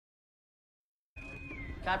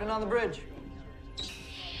Captain on the bridge.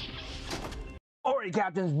 Alright,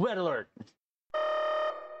 Captains, red alert.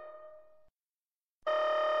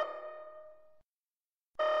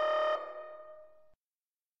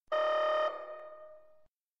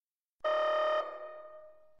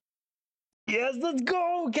 Yes, let's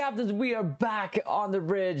go, Captains. We are back on the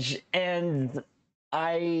bridge, and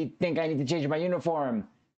I think I need to change my uniform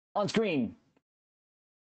on screen.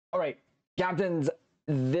 All right, Captains,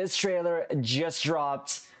 this trailer just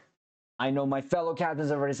dropped. I know my fellow captains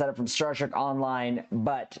have already set up from Star Trek Online,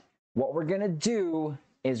 but what we're gonna do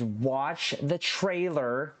is watch the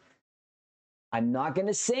trailer. I'm not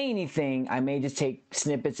gonna say anything. I may just take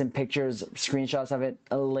snippets and pictures, screenshots of it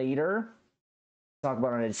later. Talk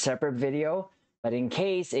about it on a separate video, but in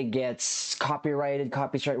case it gets copyrighted,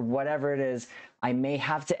 copyright, whatever it is, I may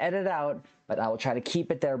have to edit out, but I will try to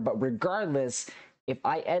keep it there. But regardless, if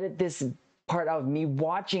I edit this part of me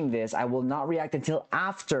watching this, I will not react until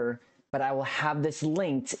after, but I will have this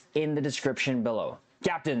linked in the description below.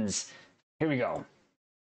 Captains, here we go.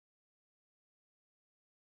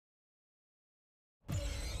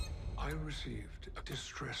 I received a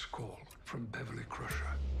distress call from Beverly Crusher.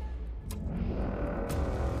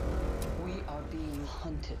 We are being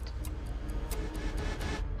hunted.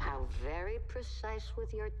 How very precise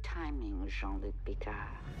with your timing, Jean-Luc Picard.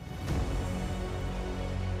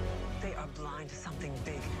 They are blind to something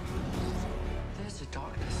big. There's a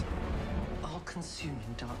darkness,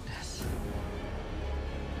 all-consuming darkness.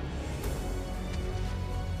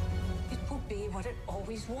 It will be what it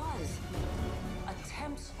always was.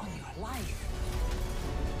 Attempts on your life.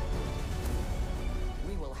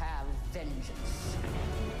 We will have vengeance.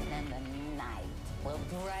 And the night will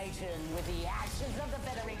brighten with the ashes of the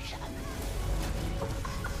Federation.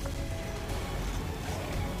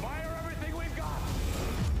 Fire everything we've got!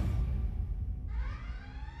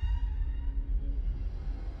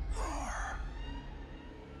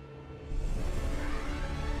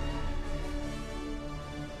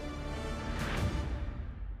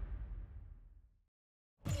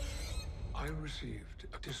 I received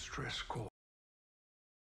a distress call.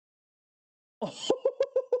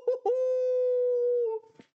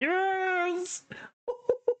 Yes!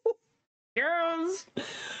 Yes!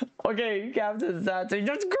 Okay, Captain, that's it.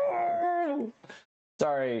 Let's go!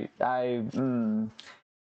 Sorry, Captains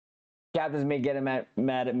may get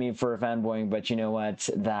mad at me for fanboying, but you know what?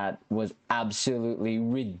 That was absolutely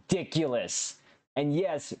ridiculous. And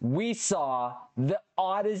yes, we saw the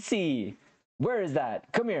Odyssey. Where is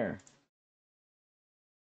that? Come here.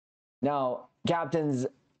 Now, Captains,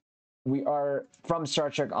 we are from Star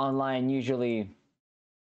Trek Online usually.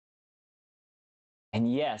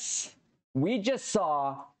 And yes, we just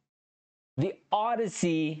saw the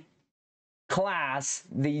Odyssey class,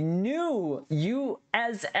 the new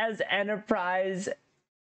USS Enterprise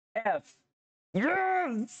F.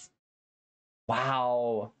 Yes!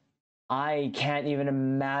 Wow. I can't even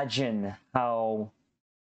imagine how...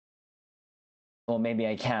 Well, maybe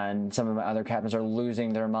I can. Some of my other captains are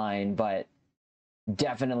losing their mind, but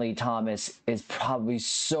definitely Thomas is probably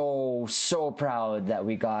so proud that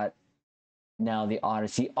we got now the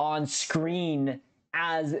Odyssey on screen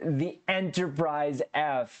as the Enterprise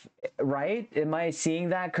F, right? Am I seeing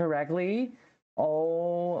that correctly?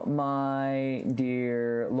 Oh my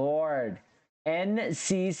dear Lord.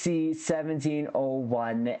 NCC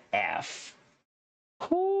 1701F.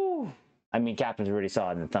 Whew. I mean, Captains already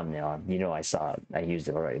saw it in the thumbnail. You know I saw it. I used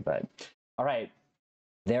it already, but... All right.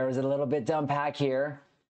 There is a little bit to unpack here.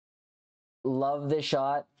 Love the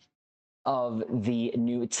shot of the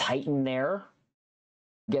new Titan there.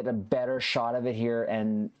 Get a better shot of it here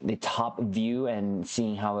and the top view and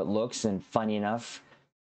seeing how it looks. And funny enough,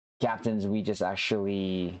 Captains, we just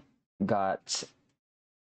actually got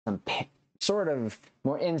some sort of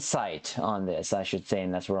more insight on this, I should say,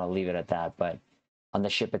 and that's where I'll leave it at that. But on the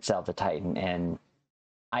ship itself, the Titan, and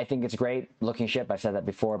I think it's a great looking ship. I've said that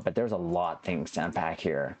before, but there's a lot of things to unpack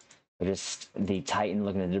here. Just the Titan,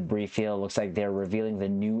 looking at the debris field, looks like they're revealing the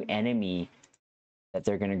new enemy that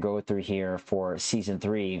they're going to go through here for season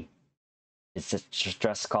 3. It's a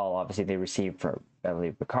stress call, obviously, they received for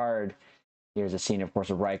Beverly Picard. Here's a scene, of course,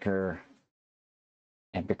 of Riker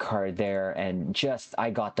and Picard there, and just, I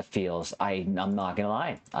got the feels. I'm not going to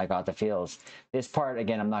lie, I got the feels. This part,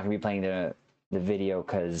 again, I'm not going to be playing the video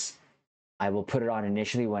because I will put it on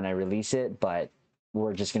initially when I release it, but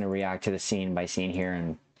we're just going to react to the scene by scene here,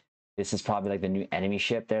 and this is probably like the new enemy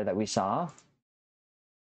ship there that we saw.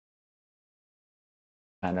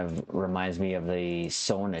 Kind of reminds me of the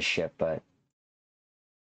Sona ship, but...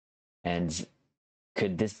 And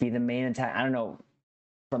could this be the main attack? I don't know.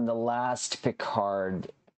 From the last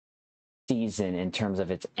Picard season in terms of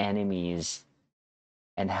its enemies,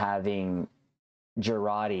 and having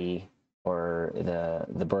Girardi or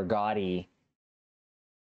the Borgatti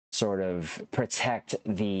sort of protect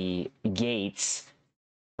the gates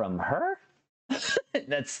from her.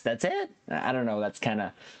 that's it. I don't know. That's kind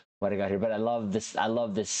of what I got here, but I love this. I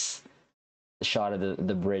love this shot of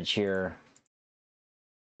the bridge here.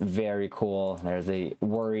 Very cool. There's the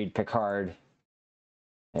worried Picard.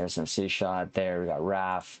 There's some sea shot there. We got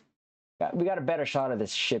Raph. We got a better shot of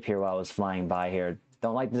this ship here while I was flying by here.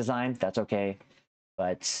 Don't like the design. That's okay.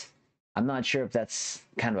 But I'm not sure if that's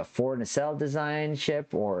kind of a forward nacelle design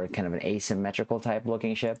ship or kind of an asymmetrical type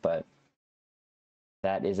looking ship, but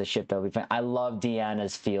that is a ship that'll be fun. I love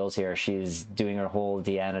Deanna's feels here. She's doing her whole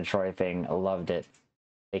Deanna Troi thing. I loved it.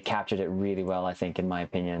 They captured it really well, I think, in my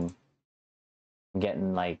opinion. I'm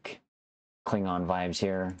getting like Klingon vibes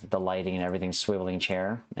here. The lighting and everything, swiveling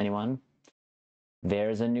chair. Anyone?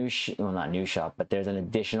 There's a new, well, not new shot, but there's an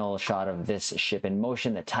additional shot of this ship in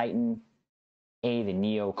motion, the Titan, the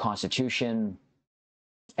Neo Constitution.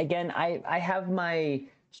 Again, I have my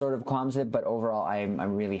sort of qualms with it, but overall, I'm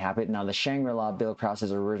really happy. Now, the Shangri-La, Bill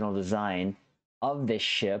Krause's original design of this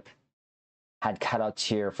ship had cutouts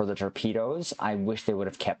here for the torpedoes. I wish they would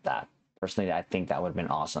have kept that. Personally, I think that would have been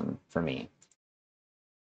awesome for me.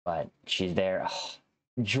 But she's there. Oh,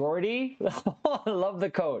 Geordi, I love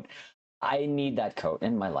the coat. I need that coat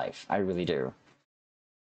in my life. I really do.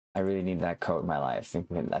 I really need that coat in my life. I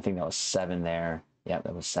think that was 7 there. Yeah,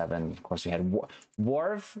 that was 7. Of course, we had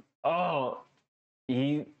Worf. Oh,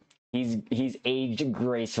 he's aged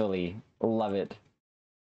gracefully. Love it.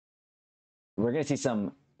 We're gonna see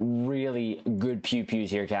some really good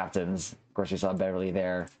pew-pews here, captains. Of course, we saw Beverly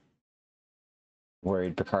there.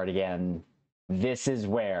 Worried Picard again. This is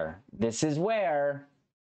where. Look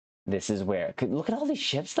at all these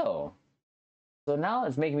ships, though. So now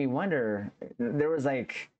it's making me wonder. There was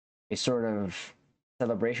like a sort of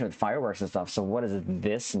celebration with fireworks and stuff. So what does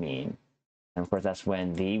this mean? And of course, that's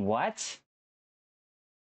when the what?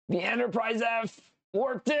 The Enterprise F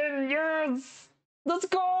warped in. Yes, let's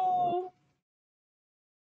go.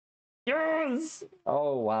 Yes.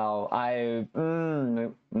 Oh wow.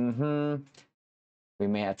 We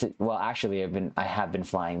may have to. Well, actually, I have been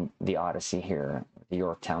flying the Odyssey here, the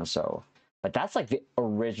Yorktown. So, but that's like the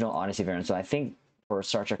original Odyssey variant. So I think for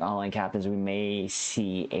Star Trek Online captains, we may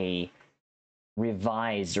see a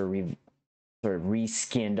revised or sort of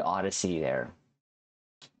reskinned Odyssey there.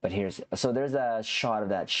 But there's a shot of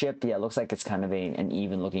that ship. Yeah, it looks like it's kind of an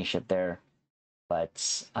even looking ship there.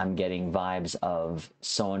 But I'm getting vibes of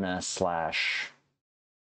Sona /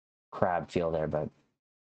 Crab feel there, but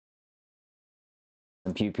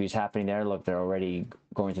some pew-pews happening there. Look, they're already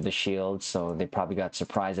going through the shields, so they probably got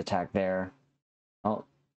surprise attack there. Oh,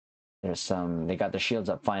 there's some. They got the shields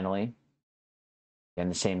up finally. And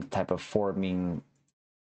the same type of forming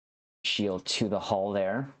shield to the hull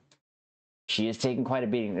there. She is taking quite a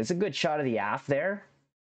beating. It's a good shot of the aft there.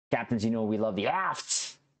 Captains, you know we love the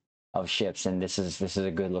afts of ships, and this is a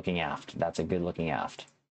good looking aft. That's a good looking aft,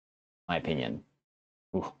 my opinion.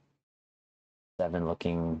 Ooh. 7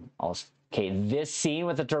 looking also. Okay, this scene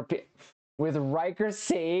with the torpedo, with Riker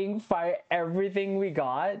saying fire everything we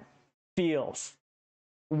got, feels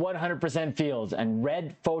 100% feels, and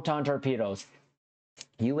red photon torpedoes.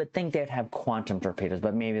 You would think they'd have quantum torpedoes,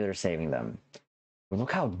 but maybe they're saving them.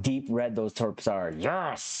 Look how deep red those torps are.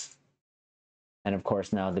 Yes! And of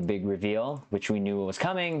course, now the big reveal, which we knew was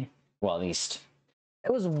coming. Well, at least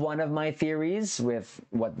it was one of my theories with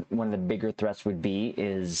what one of the bigger threats would be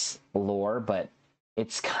is lore, but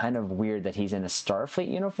it's kind of weird that he's in a Starfleet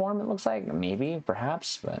uniform, it looks like. Maybe,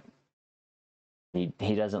 perhaps, but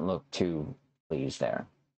he doesn't look too pleased there.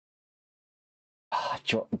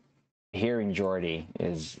 Hearing Geordi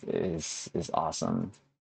is awesome.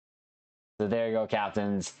 So there you go,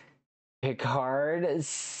 captains. Picard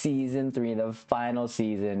season 3, the final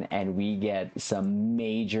season, and we get some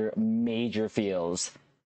major feels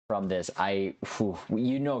from this.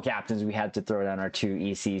 You know, captains, we had to throw down our 2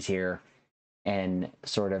 ECs here and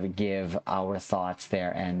sort of give our thoughts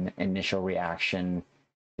there and initial reaction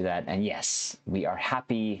to that. And yes, we are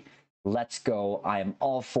happy. Let's go. I am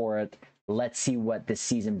all for it. Let's see what this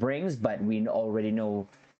season brings, but we already know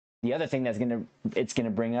the other thing it's gonna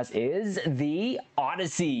bring us is the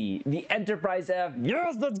Odyssey, the Enterprise F.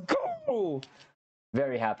 Yes, let's go!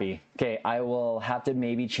 Very happy. Okay, I will have to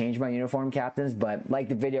maybe change my uniform, captains, but like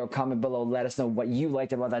the video, comment below, let us know what you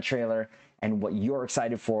liked about that trailer and what you're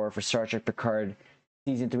excited for Star Trek Picard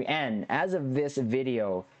Season 3. And as of this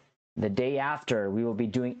video, the day after, we will be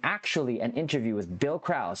doing actually an interview with Bill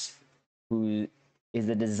Krause, who is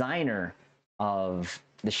the designer of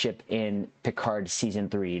the ship in Picard Season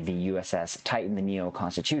 3, the USS Titan, the Neo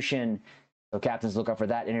Constitution. So captains, look out for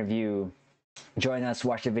that interview. Join us,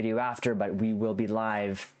 watch the video after, but we will be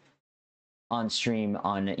live on stream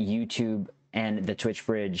on YouTube and the Twitch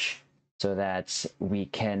bridge so that we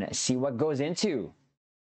can see what goes into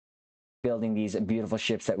building these beautiful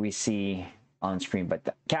ships that we see on screen.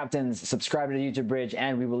 But captains, subscribe to the YouTube bridge,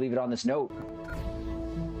 and we will leave it on this note.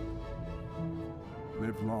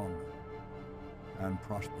 Live long and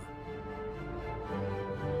prosper.